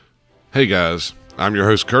Hey guys, I'm your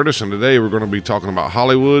host Curtis, and today we're going to be talking about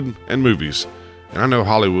Hollywood and movies. And I know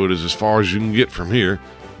Hollywood is as far as you can get from here,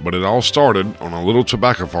 but it all started on a little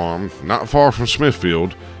tobacco farm not far from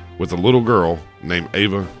Smithfield with a little girl named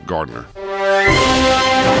Ava Gardner.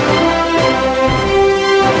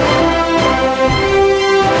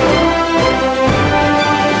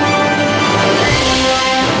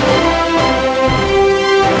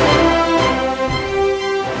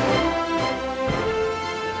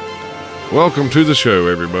 Welcome to the show,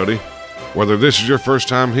 everybody. Whether this is your first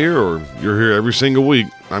time here or you're here every single week,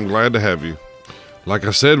 I'm glad to have you. Like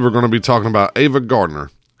I said, we're going to be talking about Ava Gardner,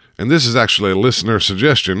 and this is actually a listener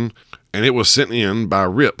suggestion, and it was sent in by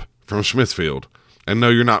Rip from Smithfield. And no,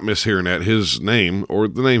 you're not mishearing that. His name, or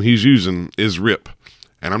the name he's using, is Rip.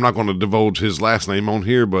 And I'm not going to divulge his last name on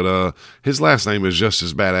here, but his last name is just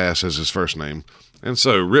as badass as his first name. And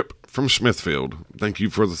so, Rip from Smithfield, thank you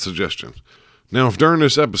for the suggestion. Now, if during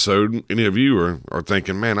this episode, any of you are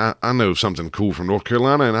thinking, man, I know something cool from North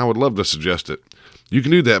Carolina and I would love to suggest it, you can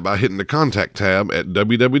do that by hitting the contact tab at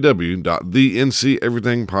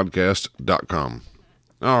www.thenceverythingpodcast.com.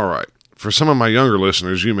 All right. For some of my younger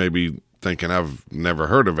listeners, you may be thinking I've never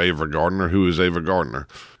heard of Ava Gardner. Who is Ava Gardner?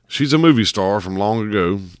 She's a movie star from long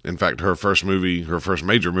ago. In fact, her first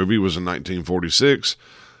major movie was in 1946.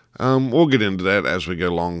 We'll get into that as we go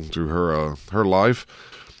along through her life.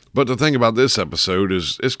 But the thing about this episode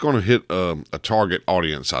is it's going to hit a target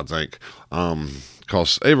audience, I think.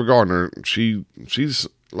 Because Ava Gardner, she's,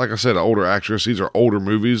 like I said, an older actress. These are older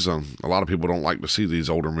movies. A lot of people don't like to see these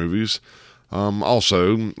older movies.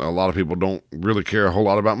 Also, a lot of people don't really care a whole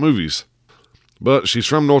lot about movies. But she's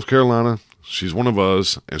from North Carolina. She's one of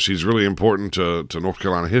us, and she's really important to North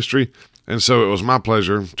Carolina history. And so it was my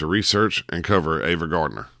pleasure to research and cover Ava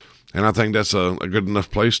Gardner. And I think that's a good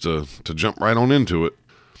enough place to jump right on into it.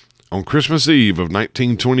 On Christmas Eve of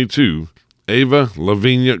 1922, Ava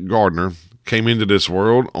Lavinia Gardner came into this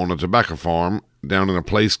world on a tobacco farm down in a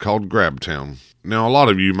place called Grabtown. Now, a lot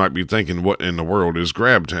of you might be thinking, what in the world is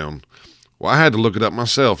Grabtown? Well, I had to look it up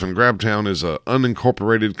myself, and Grabtown is an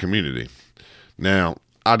unincorporated community. Now,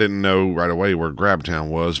 I didn't know right away where Grabtown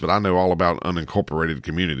was, but I know all about unincorporated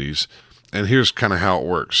communities. And here's kind of how it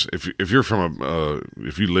works. If you're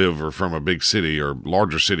if you live or from a big city or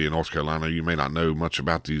larger city in North Carolina, you may not know much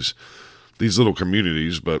about these little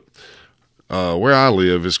communities. But where I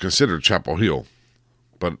live is considered Chapel Hill,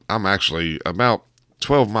 but I'm actually about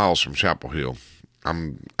 12 miles from Chapel Hill.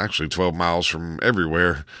 I'm actually 12 miles from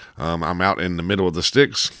everywhere. I'm out in the middle of the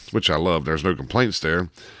sticks, which I love. There's no complaints there,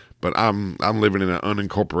 but I'm living in an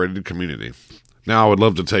unincorporated community. Now, I would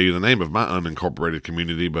love to tell you the name of my unincorporated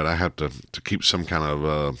community, but I have to keep some kind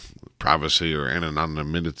of privacy or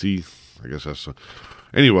anonymity. I guess that's...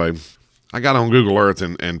 Anyway, I got on Google Earth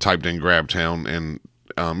and typed in Grabtown, and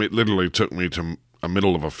it literally took me to a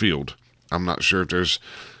middle of a field. I'm not sure if there's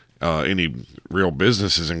any real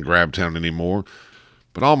businesses in Grabtown anymore,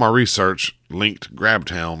 but all my research linked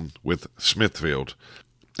Grabtown with Smithfield.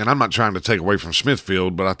 And I'm not trying to take away from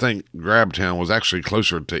Smithfield, but I think Grabtown was actually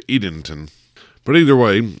closer to Edenton. But either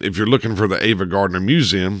way, if you're looking for the Ava Gardner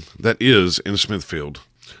Museum, that is in Smithfield.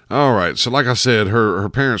 All right, so like I said, her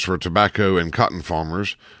parents were tobacco and cotton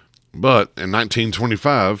farmers. But in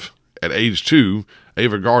 1925, at age 2,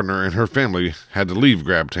 Ava Gardner and her family had to leave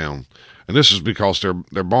Grabtown. And this was because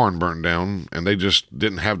their barn burnt down, and they just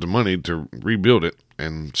didn't have the money to rebuild it,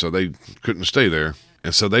 and so they couldn't stay there.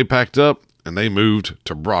 And so they packed up, and they moved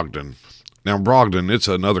to Brogden. Now, Brogden, it's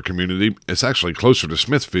another community. It's actually closer to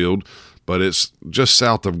Smithfield, but it's just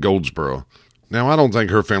south of Goldsboro. Now, I don't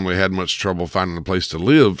think her family had much trouble finding a place to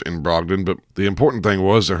live in Brogden, but the important thing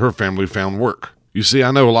was that her family found work. You see,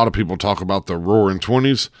 I know a lot of people talk about the Roaring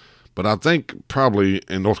 '20s, but I think probably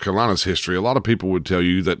in North Carolina's history, a lot of people would tell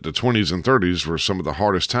you that the 20s and 30s were some of the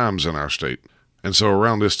hardest times in our state. And so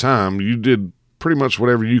around this time, you did pretty much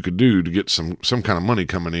whatever you could do to get some kind of money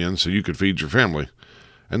coming in so you could feed your family.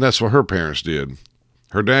 And that's what her parents did.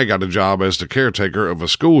 Her dad got a job as the caretaker of a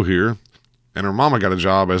school here, and her mama got a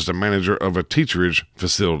job as the manager of a teacherage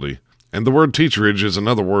facility. And the word teacherage is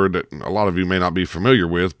another word that a lot of you may not be familiar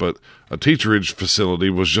with, but a teacherage facility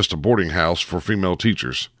was just a boarding house for female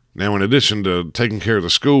teachers. Now, in addition to taking care of the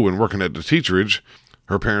school and working at the teacherage,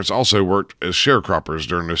 her parents also worked as sharecroppers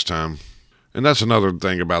during this time. And that's another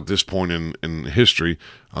thing about this point in history.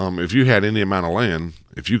 If you had any amount of land,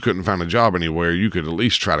 if you couldn't find a job anywhere, you could at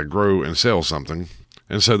least try to grow and sell something.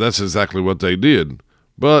 And so that's exactly what they did.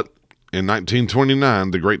 But in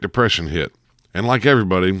 1929, the Great Depression hit. And like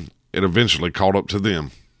everybody, it eventually caught up to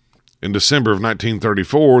them. In December of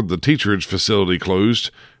 1934, the teacherage facility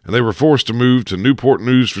closed, and they were forced to move to Newport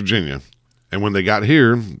News, Virginia. And when they got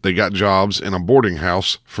here, they got jobs in a boarding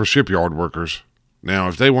house for shipyard workers. Now,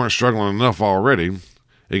 if they weren't struggling enough already,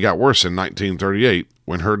 it got worse in 1938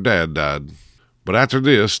 when her dad died. But after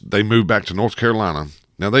this, they moved back to North Carolina.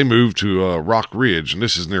 Now, they moved to Rock Ridge, and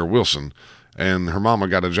this is near Wilson, and her mama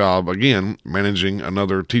got a job, again, managing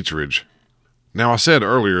another teacherage. Now, I said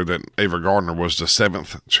earlier that Ava Gardner was the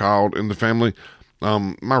 7th child in the family.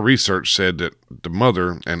 My research said that the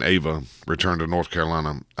mother and Ava returned to North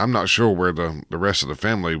Carolina. I'm not sure where the rest of the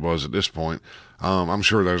family was at this point. I'm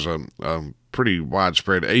sure there's a pretty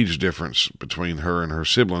widespread age difference between her and her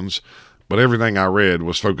siblings, but everything I read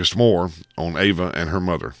was focused more on Ava and her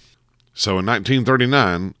mother. So in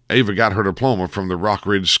 1939, Ava got her diploma from the Rock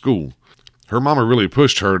Ridge School. Her mama really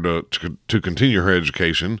pushed her to continue her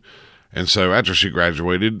education, and so after she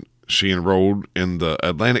graduated, she enrolled in the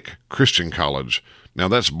Atlantic Christian College. Now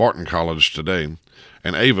that's Barton College today.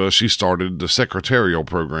 And Ava, she started the secretarial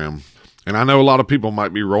program. And I know a lot of people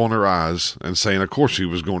might be rolling their eyes and saying, of course she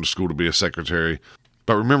was going to school to be a secretary.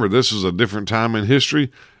 But remember, this was a different time in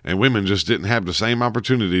history, and women just didn't have the same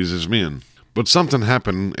opportunities as men. But something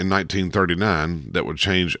happened in 1939 that would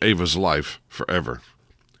change Ava's life forever.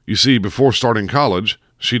 You see, before starting college,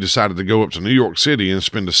 she decided to go up to New York City and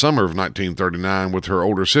spend the summer of 1939 with her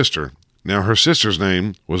older sister. Now, her sister's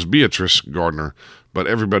name was Beatrice Gardner, but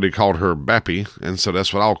everybody called her Bappy, and so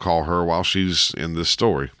that's what I'll call her while she's in this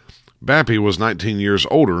story. Bappy was 19 years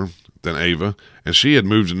older than Ava, and she had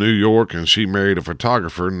moved to New York, and she married a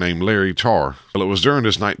photographer named Larry Tarr. Well, it was during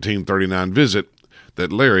this 1939 visit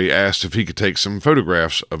that Larry asked if he could take some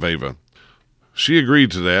photographs of Ava. She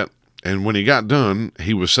agreed to that, and when he got done,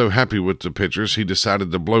 he was so happy with the pictures, he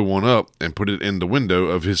decided to blow one up and put it in the window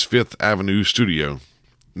of his Fifth Avenue studio.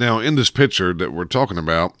 Now, in this picture that we're talking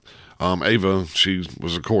about, Ava, she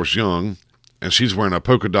was, of course, young, and she's wearing a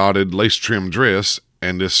polka-dotted, lace-trimmed dress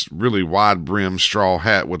and this really wide-brimmed straw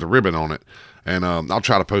hat with a ribbon on it. And I'll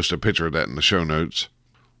try to post a picture of that in the show notes.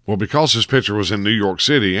 Well, because this picture was in New York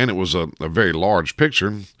City, and it was a very large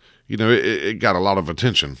picture, it got a lot of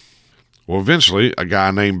attention. Well, eventually, a guy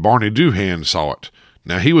named Barney Doohan saw it.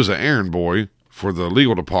 Now, he was an errand boy for the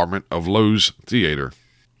legal department of Lowe's Theater.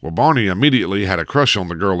 Well, Barney immediately had a crush on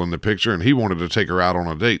the girl in the picture, and he wanted to take her out on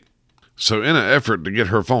a date. So in an effort to get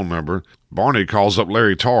her phone number, Barney calls up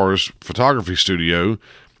Larry Tarr's photography studio.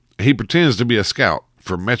 He pretends to be a scout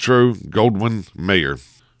for Metro Goldwyn Mayer,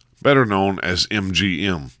 better known as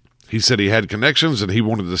MGM. He said he had connections, and he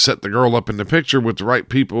wanted to set the girl up in the picture with the right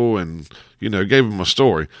people and, gave him a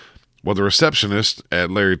story. Well, the receptionist at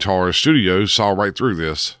Larry Tarr's studio saw right through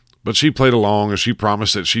this. But she played along, and she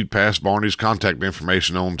promised that she'd pass Barney's contact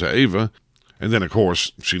information on to Ava, and then, of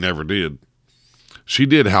course, she never did. She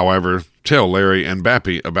did, however, tell Larry and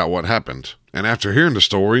Bappy about what happened. And after hearing the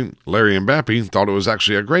story, Larry and Bappy thought it was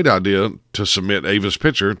actually a great idea to submit Ava's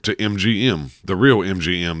picture to MGM, the real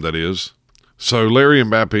MGM, that is. So Larry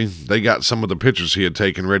and Bappy, they got some of the pictures he had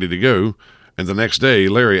taken ready to go, and the next day,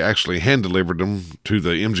 Larry actually hand-delivered them to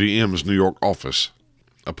the MGM's New York office.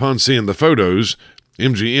 Upon seeing the photos,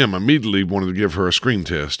 MGM immediately wanted to give her a screen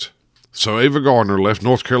test. So Ava Gardner left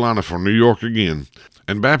North Carolina for New York again,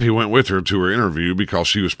 and Bappy went with her to her interview because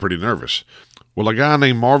she was pretty nervous. Well, a guy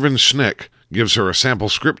named Marvin Schneck gives her a sample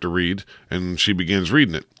script to read, and she begins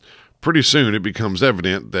reading it. Pretty soon, it becomes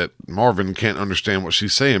evident that Marvin can't understand what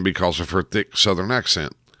she's saying because of her thick Southern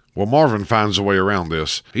accent. Well, Marvin finds a way around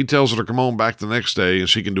this. He tells her to come on back the next day and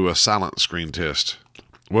she can do a silent screen test.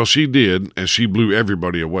 Well, she did, and she blew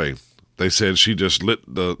everybody away. They said she just lit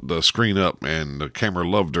the screen up and the camera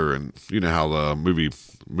loved her, and you know how the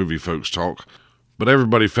movie folks talk. But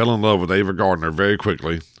everybody fell in love with Ava Gardner very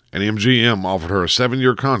quickly, and MGM offered her a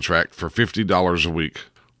 7-year contract for $50 a week.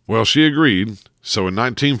 Well, she agreed, so in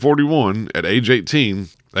 1941, at age 18,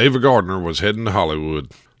 Ava Gardner was heading to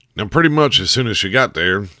Hollywood. Now, pretty much as soon as she got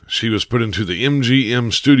there, she was put into the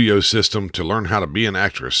MGM studio system to learn how to be an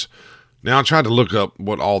actress. Now, I tried to look up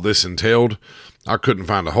what all this entailed. I couldn't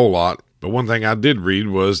find a whole lot, but one thing I did read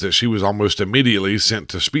was that she was almost immediately sent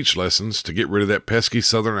to speech lessons to get rid of that pesky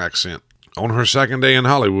Southern accent. On her second day in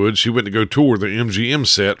Hollywood, she went to go tour the MGM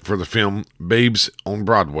set for the film Babes on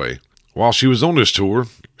Broadway. While she was on this tour,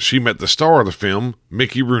 she met the star of the film,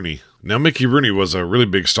 Mickey Rooney. Now, Mickey Rooney was a really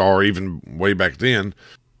big star even way back then.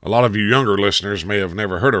 A lot of you younger listeners may have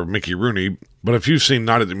never heard of Mickey Rooney, but if you've seen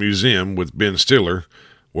Night at the Museum with Ben Stiller,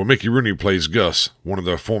 well, Mickey Rooney plays Gus, one of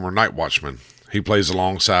the former night watchmen. He plays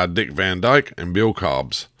alongside Dick Van Dyke and Bill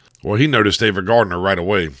Cobbs. Well, he noticed Ava Gardner right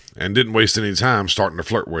away and didn't waste any time starting to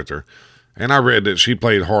flirt with her. And I read that she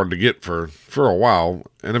played hard to get for a while,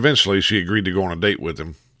 and eventually she agreed to go on a date with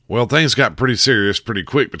him. Well, things got pretty serious pretty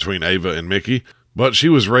quick between Ava and Mickey. But she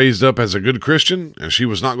was raised up as a good Christian, and she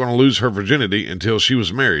was not going to lose her virginity until she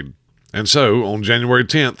was married. And so, on January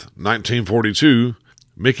 10th, 1942,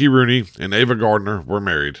 Mickey Rooney and Ava Gardner were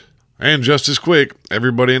married. And just as quick,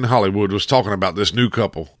 everybody in Hollywood was talking about this new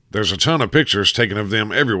couple. There's a ton of pictures taken of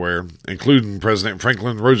them everywhere, including President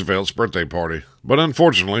Franklin Roosevelt's birthday party. But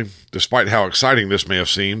unfortunately, despite how exciting this may have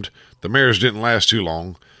seemed, the marriage didn't last too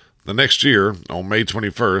long. The next year, on May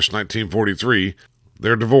 21st, 1943,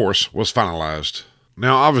 their divorce was finalized.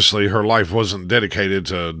 Now, obviously, her life wasn't dedicated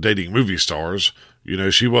to dating movie stars. You know,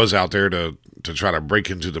 she was out there to try to break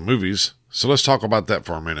into the movies. So let's talk about that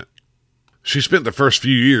for a minute. She spent the first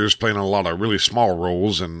few years playing a lot of really small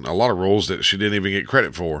roles and a lot of roles that she didn't even get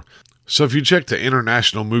credit for. So if you check the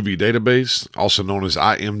International Movie Database, also known as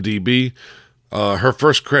IMDb, her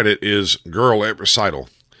first credit is Girl at Recital,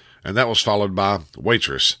 and that was followed by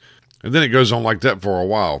Waitress. And then it goes on like that for a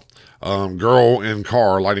while. Girl in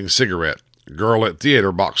Car Lighting Cigarette, Girl at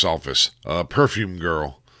Theater Box Office, Perfume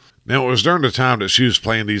Girl. Now, it was during the time that she was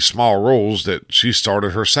playing these small roles that she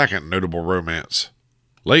started her second notable romance.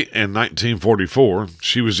 Late in 1944,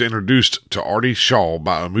 she was introduced to Artie Shaw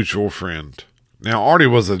by a mutual friend. Now, Artie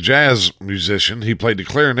was a jazz musician. He played the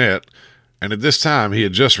clarinet, and at this time, he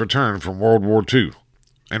had just returned from World War II.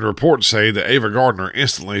 And reports say that Ava Gardner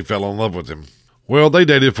instantly fell in love with him. Well, they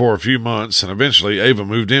dated for a few months, and eventually Ava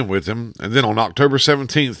moved in with him, and then on October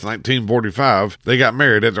 17th, 1945, they got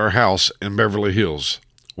married at their house in Beverly Hills.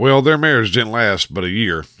 Well, their marriage didn't last but a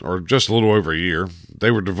year, or just a little over a year. They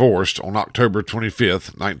were divorced on October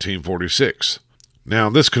 25th, 1946. Now,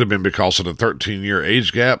 this could have been because of the 13-year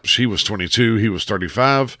age gap. She was 22, he was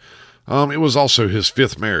 35. It was also his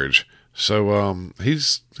fifth marriage, so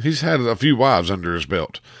he's had a few wives under his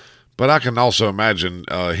belt. But I can also imagine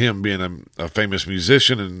him being a famous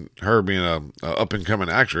musician and her being a up-and-coming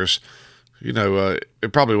actress. You know,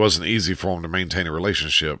 it probably wasn't easy for him to maintain a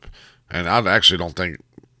relationship, and I actually don't think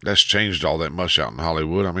that's changed all that much out in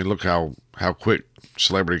Hollywood. I mean, look how quick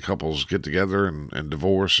celebrity couples get together and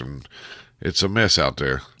divorce, and it's a mess out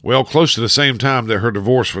there. Well, close to the same time that her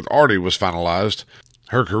divorce with Artie was finalized,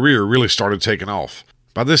 her career really started taking off.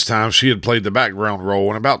 By this time, she had played the background role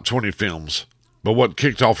in about 20 films. But what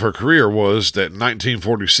kicked off her career was that in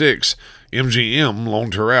 1946, MGM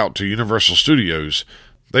loaned her out to Universal Studios.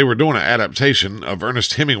 They were doing an adaptation of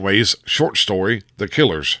Ernest Hemingway's short story, The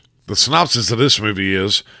Killers. The synopsis of this movie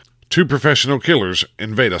is, two professional killers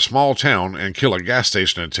invade a small town and kill a gas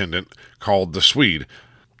station attendant called the Swede.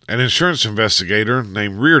 An insurance investigator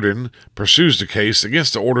named Reardon pursues the case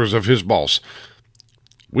against the orders of his boss.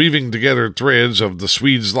 Weaving together threads of the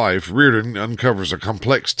Swede's life, Reardon uncovers a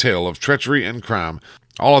complex tale of treachery and crime.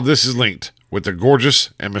 All of this is linked with the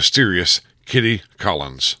gorgeous and mysterious Kitty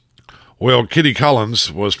Collins. Well, Kitty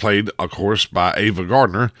Collins was played, of course, by Ava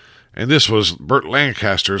Gardner, and this was Burt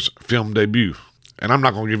Lancaster's film debut. And I'm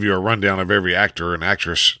not going to give you a rundown of every actor and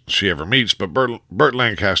actress she ever meets, but Burt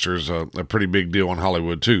Lancaster is a pretty big deal in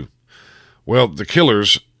Hollywood, too. Well, The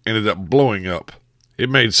Killers ended up blowing up. It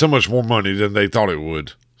made so much more money than they thought it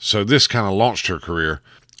would. So this kind of launched her career.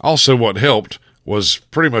 Also, what helped was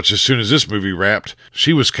pretty much as soon as this movie wrapped,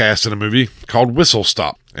 she was cast in a movie called Whistle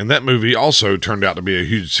Stop. And that movie also turned out to be a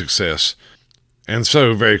huge success. And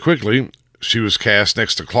so, very quickly, she was cast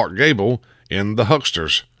next to Clark Gable in The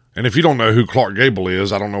Hucksters. And if you don't know who Clark Gable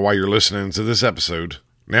is, I don't know why you're listening to this episode.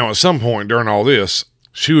 Now, at some point during all this,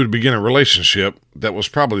 she would begin a relationship that was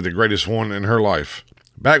probably the greatest one in her life.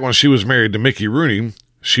 Back when she was married to Mickey Rooney,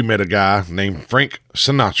 she met a guy named Frank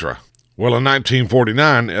Sinatra. Well, in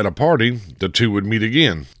 1949, at a party, the two would meet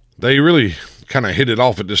again. They really kind of hit it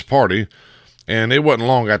off at this party, and it wasn't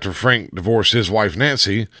long after Frank divorced his wife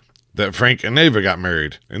Nancy that Frank and Ava got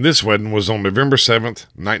married, and this wedding was on November 7th,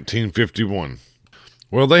 1951.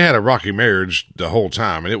 Well, they had a rocky marriage the whole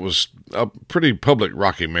time, and it was a pretty public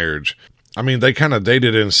rocky marriage. I mean, they kind of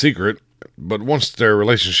dated in secret, but once their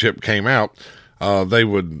relationship came out, they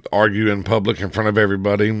would argue in public in front of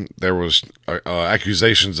everybody. There was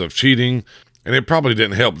accusations of cheating, and it probably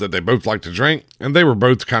didn't help that they both liked to drink, and they were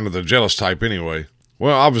both kind of the jealous type anyway.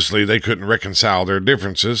 Well, obviously, they couldn't reconcile their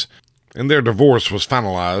differences, and their divorce was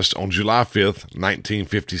finalized on July 5th,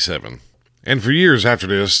 1957. And for years after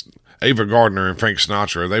this, Ava Gardner and Frank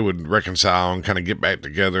Sinatra, they would reconcile and kind of get back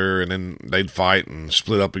together, and then they'd fight and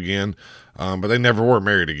split up again, but they never were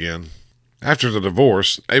married again. After the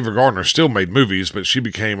divorce, Ava Gardner still made movies, but she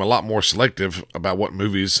became a lot more selective about what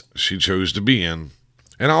movies she chose to be in.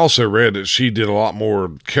 And I also read that she did a lot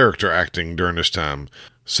more character acting during this time.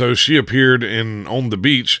 So she appeared in On the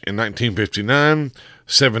Beach in 1959,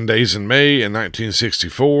 7 Days in May in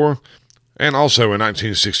 1964, and also in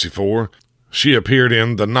 1964, She appeared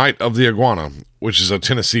in The Night of the Iguana, which is a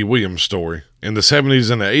Tennessee Williams story. In the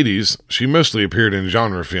 70s and the 80s, she mostly appeared in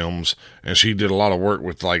genre films, and she did a lot of work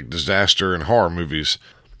with like disaster and horror movies.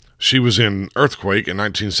 She was in Earthquake in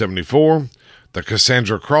 1974, The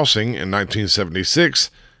Cassandra Crossing in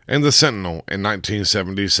 1976, and The Sentinel in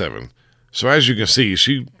 1977. So as you can see,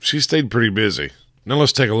 she stayed pretty busy. Now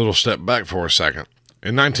let's take a little step back for a second.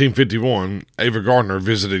 In 1951, Ava Gardner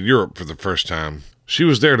visited Europe for the first time. She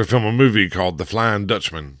was there to film a movie called The Flying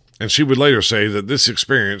Dutchman, and she would later say that this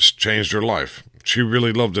experience changed her life. She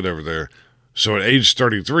really loved it over there. So at age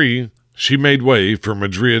 33, she made way for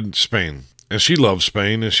Madrid, Spain. And she loved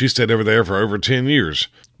Spain, and she stayed over there for over 10 years.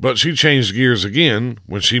 But she changed gears again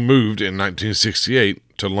when she moved in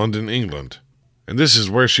 1968 to London, England. And this is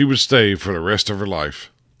where she would stay for the rest of her life.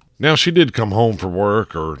 Now, she did come home for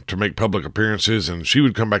work or to make public appearances, and she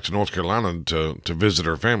would come back to North Carolina to visit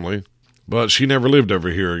her family. But she never lived over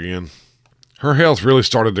here again. Her health really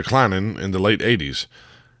started declining in the late 80s.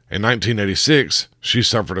 In 1986, she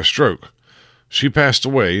suffered a stroke. She passed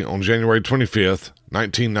away on January 25th,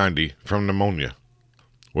 1990, from pneumonia.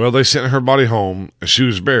 Well, they sent her body home, and she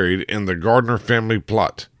was buried in the Gardner family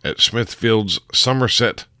plot at Smithfield's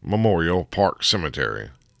Somerset Memorial Park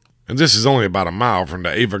Cemetery. And this is only about a mile from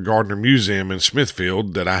the Ava Gardner Museum in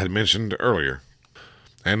Smithfield that I had mentioned earlier.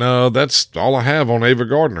 And that's all I have on Ava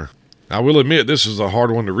Gardner. I will admit this was a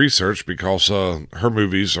hard one to research because her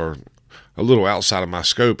movies are a little outside of my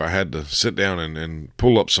scope. I had to sit down and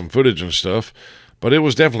pull up some footage and stuff, but it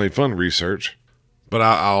was definitely fun research. But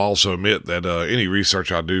I'll also admit that any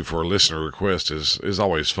research I do for a listener request is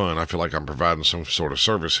always fun. I feel like I'm providing some sort of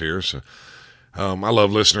service here. So I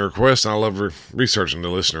love listener requests, and I love researching the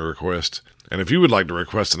listener request. And if you would like to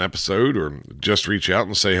request an episode or just reach out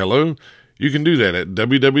and say hello, you can do that at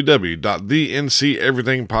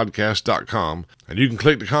www.thenceverythingpodcast.com, and you can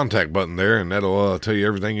click the contact button there, and that'll tell you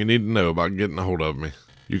everything you need to know about getting a hold of me.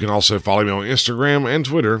 You can also follow me on Instagram and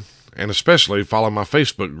Twitter, and especially follow my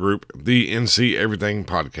Facebook group, The NC Everything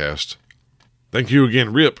Podcast. Thank you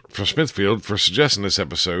again, Rip from Smithfield, for suggesting this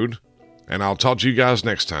episode, and I'll talk to you guys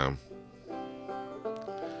next time.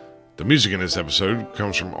 The music in this episode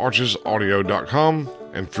comes from archesaudio.com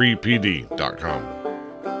and freepd.com.